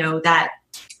bride know that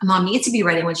mom needs to be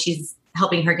ready when she's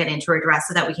helping her get into her dress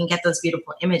so that we can get those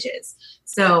beautiful images.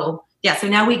 So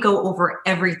now we go over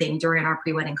everything during our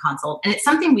pre-wedding consult. And it's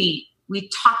something we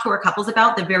talk to our couples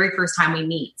about the very first time we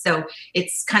meet. So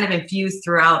it's kind of infused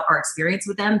throughout our experience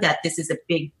with them that this is a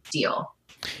big deal.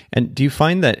 And do you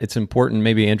find that it's important,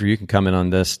 maybe Andrew, you can comment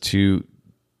on this, to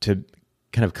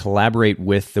kind of collaborate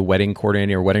with the wedding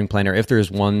coordinator or wedding planner, if there's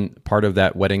one part of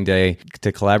that wedding day, to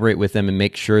collaborate with them and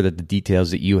make sure that the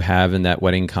details that you have in that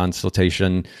wedding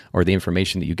consultation or the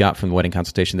information that you got from the wedding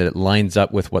consultation, that it lines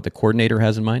up with what the coordinator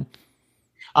has in mind?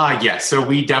 Yes. So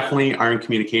we definitely are in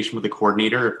communication with the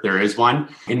coordinator if there is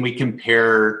one, and we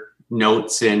compare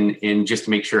notes and just to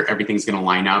make sure everything's going to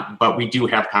line up. But we do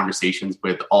have conversations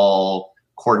with all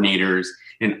coordinators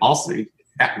and also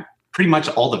pretty much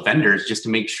all the vendors just to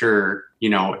make sure,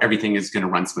 everything is going to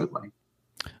run smoothly.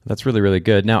 That's really, really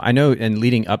good. Now, I know in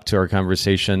leading up to our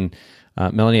conversation,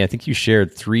 Melanie, I think you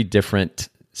shared 3 different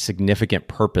significant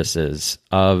purposes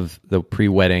of the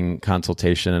pre-wedding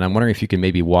consultation. And I'm wondering if you can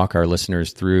maybe walk our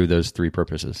listeners through those 3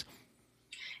 purposes.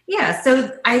 Yeah,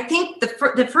 so I think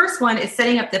the first one is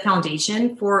setting up the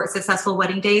foundation for a successful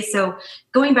wedding day. So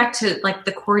going back to like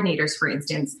the coordinators, for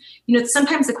instance,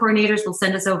 sometimes the coordinators will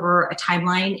send us over a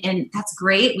timeline, and that's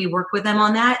great. We work with them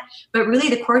on that. But really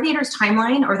the coordinator's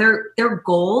timeline or their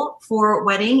goal for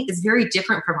wedding is very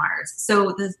different from ours.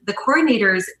 So the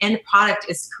coordinator's end product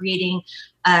is creating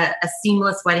a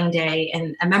seamless wedding day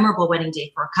and a memorable wedding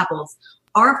day for couples.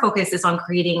 Our focus is on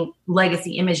creating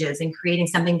legacy images and creating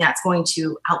something that's going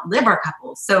to outlive our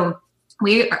couples. So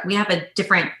we have a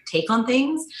different take on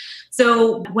things.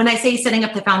 So when I say setting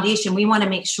up the foundation, we want to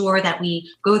make sure that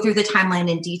we go through the timeline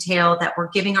in detail, that we're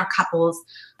giving our couples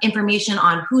information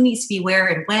on who needs to be where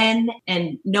and when,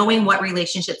 and knowing what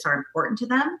relationships are important to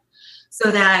them so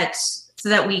that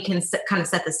we can kind of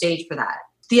set the stage for that.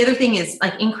 The other thing is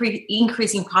like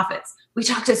increasing profits. We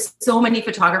talk to so many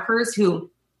photographers who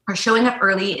are showing up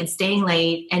early and staying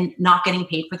late and not getting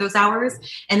paid for those hours.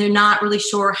 And they're not really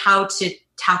sure how to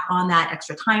tack on that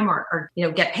extra time or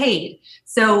get paid.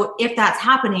 So if that's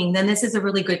happening, then this is a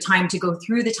really good time to go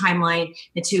through the timeline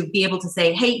and to be able to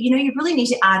say, hey, you really need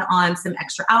to add on some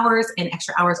extra hours, and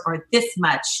extra hours are this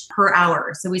much per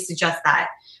hour. So we suggest that.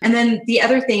 And then the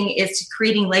other thing is to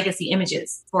creating legacy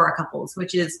images for our couples,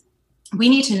 which is we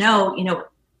need to know,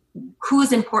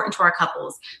 who's important to our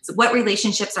couples. So what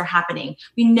relationships are happening.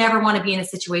 We never want to be in a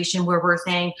situation where we're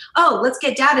saying, oh, let's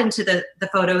get dad into the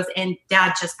photos and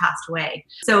dad just passed away.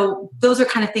 So those are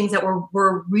kind of things that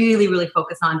we're really, really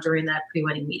focused on during that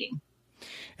pre-wedding meeting.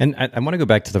 And I want to go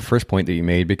back to the first point that you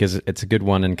made, because it's a good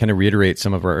one and kind of reiterate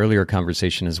some of our earlier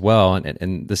conversation as well.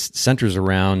 And this centers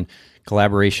around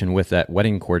collaboration with that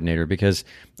wedding coordinator, because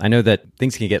I know that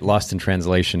things can get lost in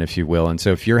translation, if you will. And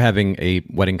so if you're having a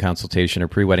wedding consultation or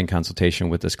pre-wedding consultation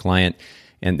with this client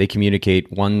and they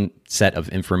communicate one set of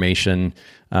information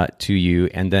to you,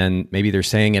 and then maybe they're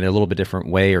saying it a little bit different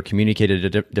way or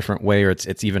communicated a different way, or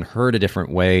it's even heard a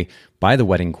different way by the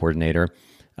wedding coordinator,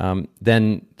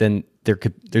 then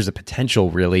there's a potential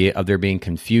really of there being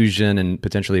confusion and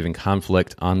potentially even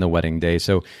conflict on the wedding day.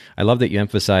 So I love that you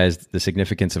emphasized the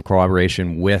significance of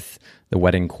collaboration with the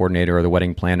wedding coordinator or the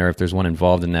wedding planner, if there's one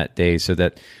involved in that day, so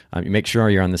that you make sure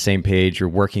you're on the same page, you're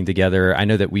working together. I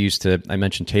know that I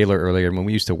mentioned Taylor earlier, and when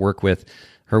we used to work with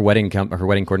her wedding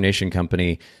coordination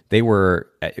company,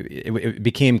 it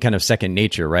became kind of second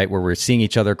nature, right? Where we're seeing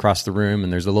each other across the room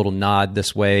and there's a little nod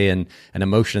this way and an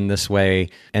emotion this way.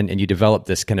 And you develop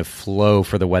this kind of flow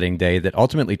for the wedding day that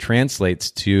ultimately translates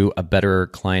to a better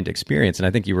client experience. And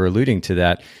I think you were alluding to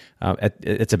that.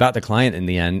 It's about the client in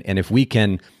the end. And if we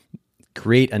can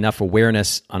create enough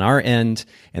awareness on our end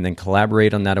and then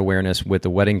collaborate on that awareness with the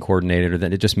wedding coordinator,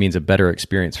 then it just means a better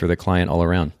experience for the client all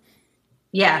around.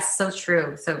 Yes, so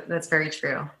true. So that's very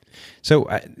true. So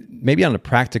maybe on a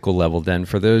practical level then,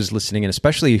 for those listening, and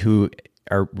especially who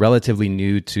are relatively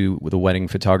new to the wedding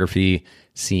photography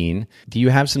scene, do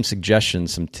you have some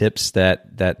suggestions, some tips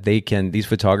that these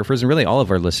photographers and really all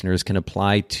of our listeners can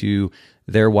apply to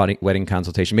their wedding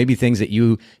consultation? Maybe things that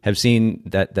you have seen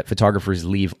that photographers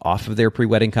leave off of their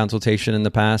pre-wedding consultation in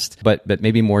the past, but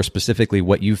maybe more specifically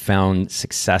what you found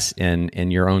success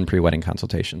in your own pre-wedding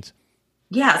consultations.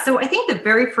 Yeah. So I think the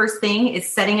very first thing is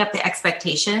setting up the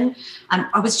expectation.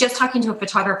 I was just talking to a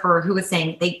photographer who was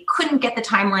saying they couldn't get the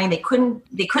timeline.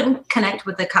 They couldn't connect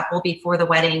with the couple before the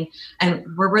wedding, and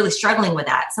we're really struggling with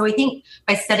that. So I think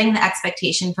by setting the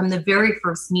expectation from the very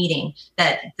first meeting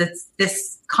that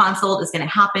this consult is going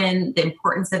to happen, the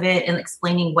importance of it, and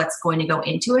explaining what's going to go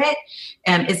into it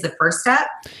is the first step.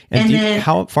 And then,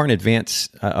 how far in advance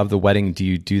of the wedding do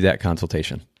you do that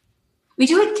consultation? We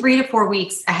do it 3 to 4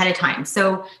 weeks ahead of time.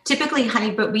 So typically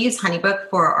we use HoneyBook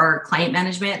for our client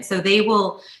management. So they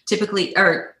will typically,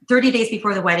 or 30 days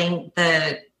before the wedding,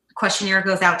 the questionnaire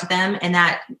goes out to them, and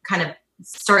that kind of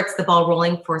starts the ball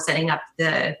rolling for setting up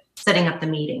the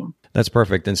meeting. That's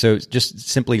perfect. And so just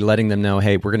simply letting them know,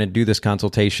 hey, we're going to do this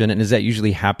consultation. And does that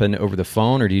usually happen over the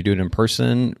phone, or do you do it in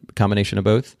person, combination of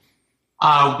both?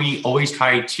 We always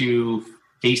try to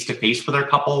face-to-face with our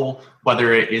couple,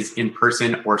 whether it is in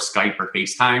person or Skype or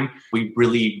FaceTime. We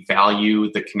really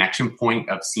value the connection point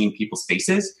of seeing people's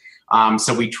faces.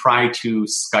 So we try to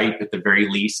Skype at the very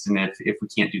least. And if we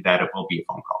can't do that, it will be a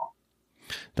phone call.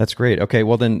 That's great. Okay.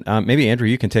 Well, then maybe Andrew,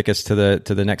 you can take us to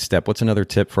the next step. What's another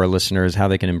tip for our listeners, how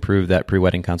they can improve that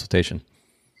pre-wedding consultation?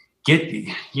 Get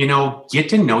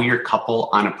to know your couple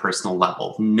on a personal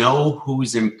level. Know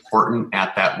who's important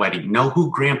at that wedding. Know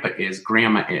who grandpa is,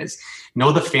 grandma is.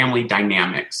 Know the family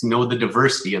dynamics. Know the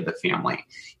diversity of the family.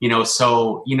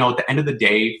 So at the end of the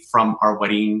day, from our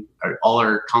wedding, all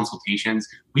our consultations,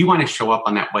 we want to show up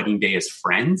on that wedding day as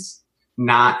friends,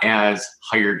 not as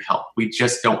hired help. We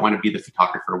just don't want to be the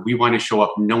photographer. We want to show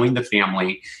up knowing the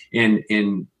family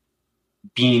and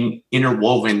being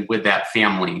interwoven with that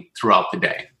family throughout the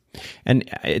day. And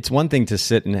it's one thing to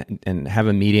sit and have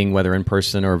a meeting, whether in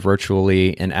person or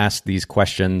virtually, and ask these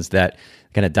questions that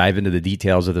kind of dive into the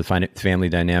details of the family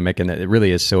dynamic, and it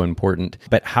really is so important.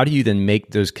 But how do you then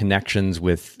make those connections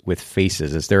with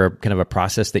faces? Is there a kind of a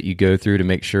process that you go through to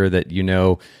make sure that you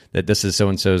know that this is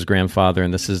so-and-so's grandfather,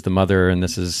 and this is the mother, and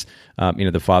this is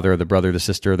the father or the brother, the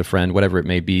sister or the friend, whatever it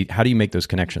may be? How do you make those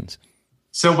connections?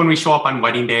 So when we show up on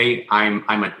wedding day,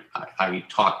 I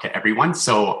talk to everyone.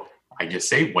 So I just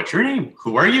say, what's your name?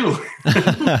 Who are you?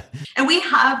 And we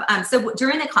have, so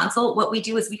during the consult, what we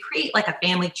do is we create like a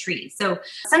family tree. So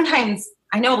sometimes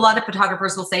I know a lot of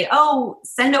photographers will say, oh,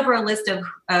 send over a list of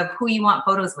who you want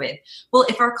photos with. Well,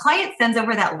 if our client sends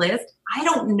over that list, I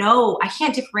don't know. I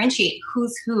can't differentiate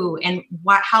who's who and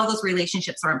how those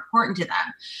relationships are important to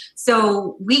them.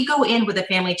 So we go in with a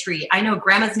family tree. I know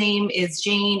grandma's name is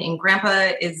Jane and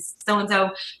grandpa is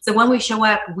so-and-so. So when we show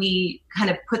up, we kind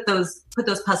of put those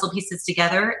puzzle pieces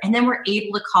together, and then we're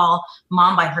able to call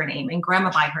mom by her name and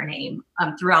grandma by her name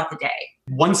throughout the day.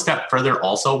 One step further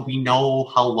also, we know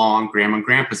how long grandma and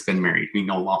grandpa's been married. We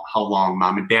know how long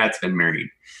mom and dad's been married.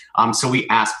 So we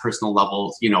ask personal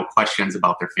levels, questions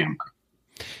about their family.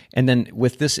 And then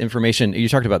with this information, you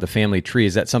talked about the family tree.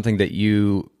 Is that something that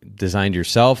you designed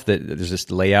yourself, that there's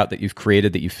this layout that you've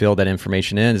created that you fill that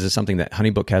information in? Is this something that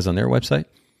HoneyBook has on their website?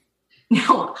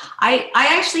 No, I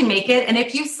actually make it. And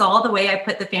if you saw the way I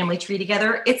put the family tree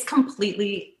together, it's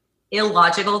completely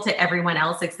illogical to everyone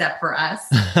else except for us.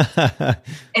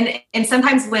 and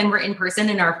sometimes when we're in person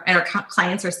and our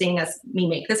clients are seeing me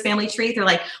make this family tree, they're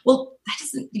like, well,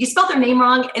 you spelled their name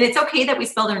wrong. And it's okay that we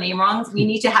spell their name wrong. We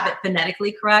need to have it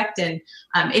phonetically correct. And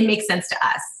it makes sense to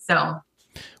us. So.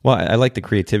 Well, I like the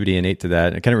creativity innate to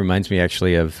that. It kind of reminds me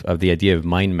actually of the idea of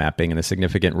mind mapping and the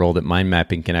significant role that mind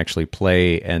mapping can actually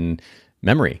play in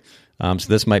memory. So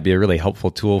this might be a really helpful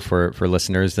tool for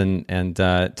listeners. And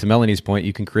to Melanie's point,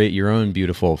 you can create your own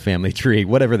beautiful family tree,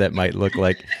 whatever that might look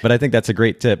like. But I think that's a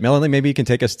great tip. Melanie, maybe you can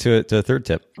take us to a third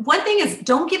tip. One thing is,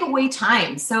 don't give away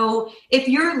time. So if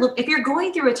you're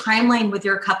going through a timeline with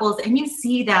your couples and you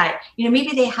see that,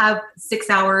 maybe they have 6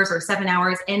 hours or 7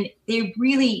 hours and they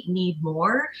really need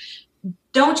more,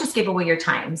 don't just give away your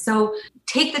time. So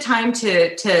take the time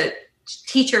to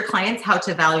teach your clients how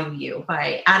to value you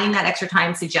by adding that extra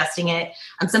time, suggesting it.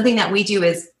 Something that we do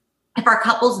is if our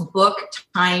couples book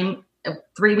time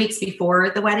 3 weeks before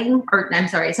the wedding, or I'm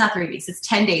sorry, it's not 3 weeks, it's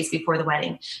 10 days before the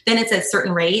wedding, then it's a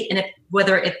certain rate. And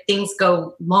if things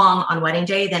go long on wedding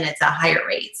day, then it's a higher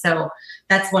rate. So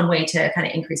that's one way to kind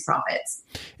of increase profits.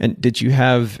 And did you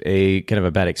have a kind of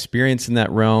a bad experience in that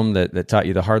realm that taught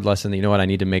you the hard lesson that, I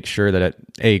need to make sure that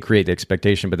create the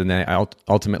expectation, but then I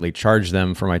ultimately charge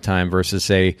them for my time versus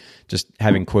say just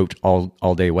having quote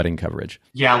all day wedding coverage?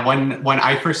 Yeah. When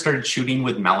I first started shooting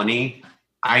with Melanie,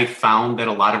 I found that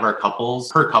a lot of her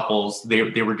couples, they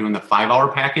were doing the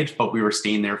 5-hour package, but we were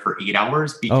staying there for 8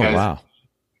 hours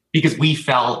because we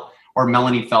felt, or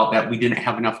Melanie felt, that we didn't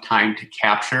have enough time to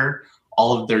capture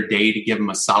all of their day to give them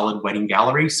a solid wedding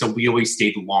gallery. So we always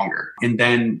stayed longer. And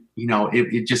then,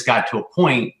 it just got to a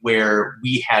point where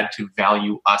we had to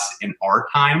value us in our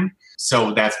time.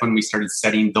 So that's when we started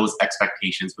setting those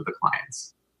expectations with the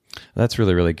clients. That's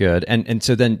really, really good. And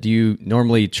so then do you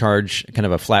normally charge kind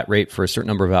of a flat rate for a certain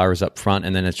number of hours up front,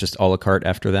 and then it's just a la carte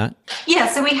after that? Yeah.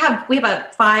 So we have a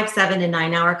 5, 7, and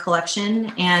 9 hour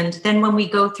collection. And then when we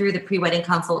go through the pre-wedding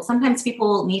consult, sometimes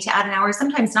people need to add an hour,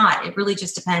 sometimes not. It really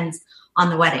just depends on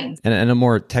the wedding. And at a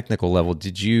more technical level,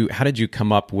 how did you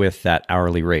come up with that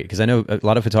hourly rate? Because I know a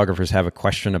lot of photographers have a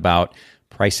question about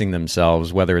pricing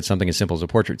themselves, whether it's something as simple as a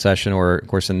portrait session, or of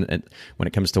course, when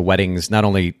it comes to weddings, not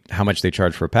only how much they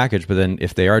charge for a package, but then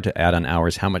if they are to add on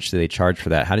hours, how much do they charge for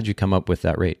that? How did you come up with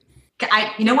that rate?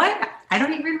 You know what? I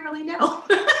don't even really know.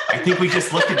 I think we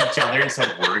just looked at each other and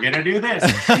said, we're going to do this.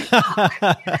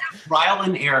 Trial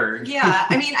and error. Yeah.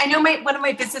 I know one of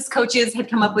my business coaches had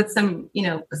come up with some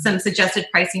suggested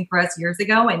pricing for us years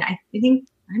ago. And I think,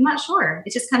 I'm not sure.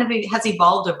 It just kind of has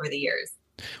evolved over the years.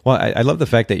 Well, I love the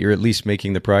fact that you're at least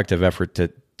making the proactive effort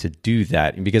to do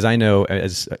that, because I know,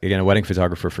 as again a wedding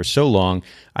photographer for so long,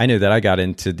 I know that I got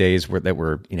into days that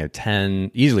were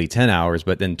easily 10 hours,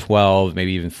 but then 12,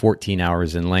 maybe even 14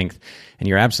 hours in length, and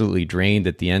you're absolutely drained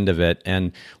at the end of it.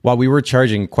 And while we were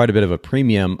charging quite a bit of a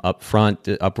premium up front,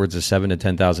 upwards of $7,000 to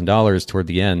 $10,000 toward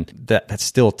the end, that's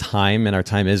still time, and our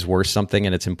time is worth something,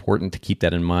 and it's important to keep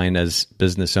that in mind as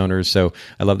business owners. So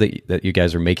I love that you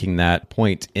guys are making that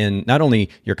point in not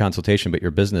only your consultation but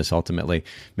your business ultimately.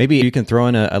 Maybe you can throw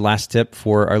in a last tip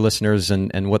for our listeners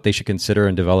and what they should consider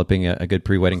in developing a good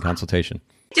pre-wedding consultation.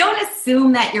 Don't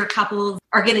assume that your couples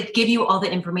are going to give you all the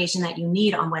information that you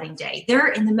need on wedding day. They're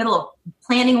in the middle of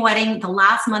planning a wedding. The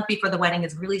last month before the wedding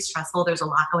is really stressful. There's a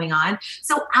lot going on.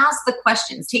 So ask the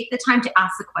questions. Take the time to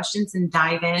ask the questions and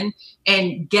dive in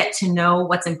and get to know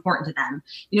what's important to them.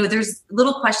 There's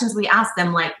little questions we ask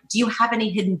them like, do you have any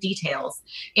hidden details?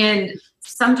 And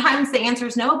sometimes the answer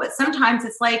is no, but sometimes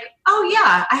it's like, oh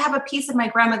yeah, I have a piece of my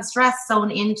grandmother's dress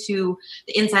sewn into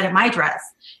the inside of my dress.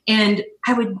 And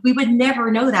we would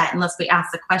never know that unless we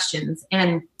ask the questions.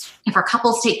 And if our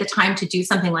couples take the time to do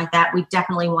something like that, we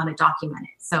definitely want to document it.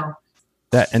 So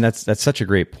that's such a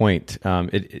great point.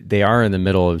 They are in the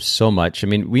middle of so much.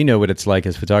 We know what it's like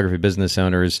as photography business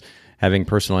owners, having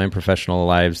personal and professional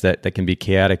lives that can be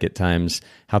chaotic at times,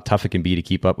 how tough it can be to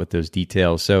keep up with those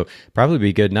details. So probably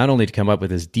be good not only to come up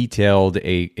with as detailed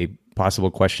a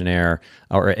possible questionnaire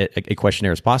or a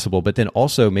questionnaire as possible, but then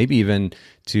also maybe even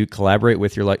to collaborate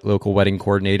with your local wedding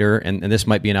coordinator. And this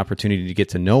might be an opportunity to get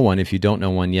to know one if you don't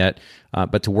know one yet,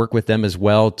 but to work with them as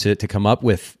well to come up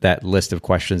with that list of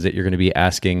questions that you're going to be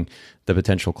asking the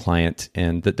potential client.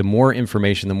 And the more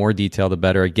information, the more detail, the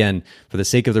better. Again, for the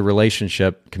sake of the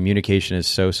relationship, communication is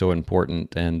so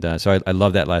important. And so I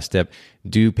love that last tip.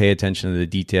 Do pay attention to the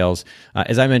details.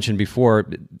 As I mentioned before,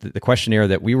 the questionnaire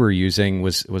that we were using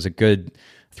was a good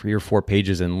 3 or 4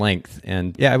 pages in length.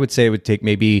 And yeah, I would say it would take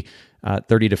maybe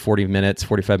 30 to 40 minutes,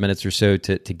 45 minutes or so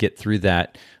to get through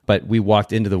that. But we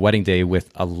walked into the wedding day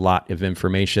with a lot of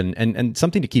information and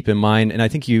something to keep in mind. And I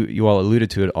think you all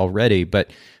alluded to it already, but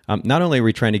not only are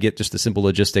we trying to get just the simple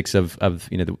logistics of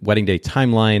the wedding day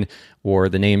timeline or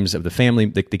the names of the family,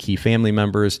 the key family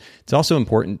members, it's also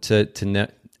important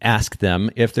to ask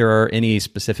them if there are any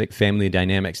specific family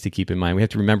dynamics to keep in mind. We have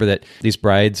to remember that these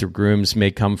brides or grooms may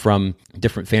come from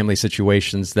different family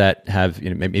situations that have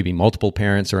maybe multiple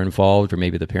parents are involved, or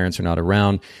maybe the parents are not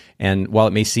around. And while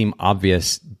it may seem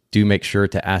obvious, do make sure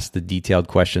to ask the detailed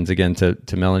questions. Again,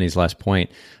 to Melanie's last point,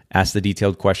 ask the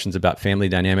detailed questions about family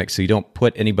dynamics so you don't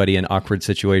put anybody in an awkward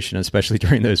situation, especially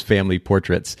during those family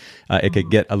portraits. It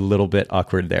could get a little bit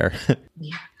awkward there.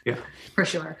 Yeah. For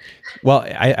sure. Well,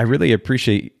 I really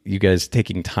appreciate you guys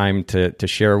taking time to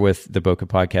share with the Bokeh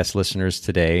Podcast listeners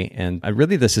today. And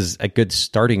this is a good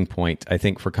starting point, I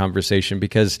think, for conversation,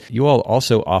 because you all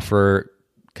also offer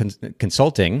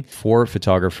consulting for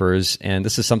photographers. And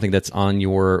this is something that's on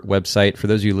your website. For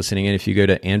those of you listening in, if you go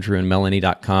to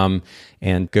andrewandmelanie.com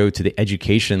and go to the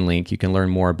education link, you can learn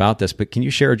more about this. But can you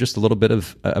share just a little bit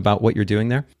about what you're doing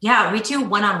there? Yeah, we do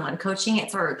one-on-one coaching.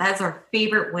 That's our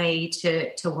favorite way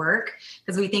to work,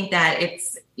 because we think that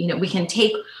it's, we can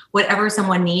take whatever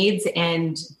someone needs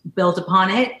and build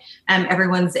upon it.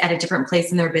 Everyone's at a different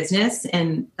place in their business,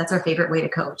 and that's our favorite way to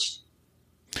coach.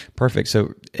 Perfect.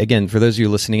 So again, for those of you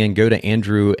listening in, go to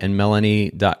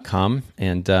andrewandmelanie.com.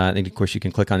 And of course, you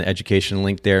can click on the education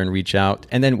link there and reach out.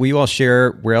 And then will you all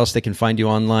share where else they can find you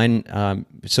online,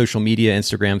 social media,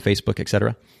 Instagram, Facebook,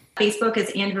 etc.? Facebook is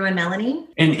Andrew and Melanie.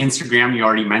 And Instagram, you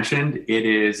already mentioned, it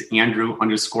is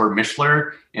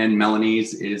Andrew_Mishler, and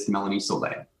Melanie's is Melanie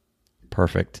Soleil.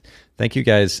 Perfect. Thank you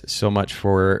guys so much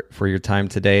for your time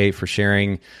today, for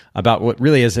sharing about what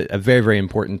really is a very, very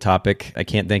important topic. I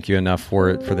can't thank you enough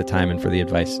for the time and for the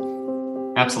advice.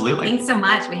 Absolutely. Thanks so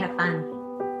much. We have fun.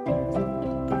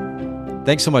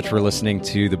 Thanks so much for listening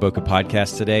to the Bokeh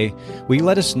Podcast today. Will you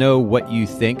let us know what you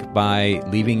think by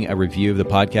leaving a review of the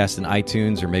podcast in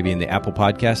iTunes or maybe in the Apple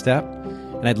Podcast app?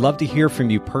 And I'd love to hear from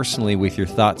you personally with your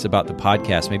thoughts about the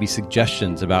podcast, maybe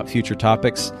suggestions about future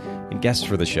topics and guests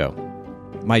for the show.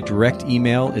 My direct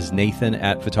email is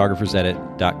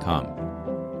nathan@photographersedit.com.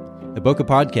 The Bokeh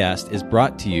Podcast is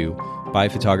brought to you by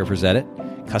Photographers Edit,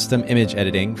 custom image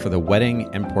editing for the wedding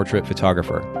and portrait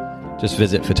photographer. Just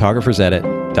visit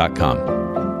photographersedit.com.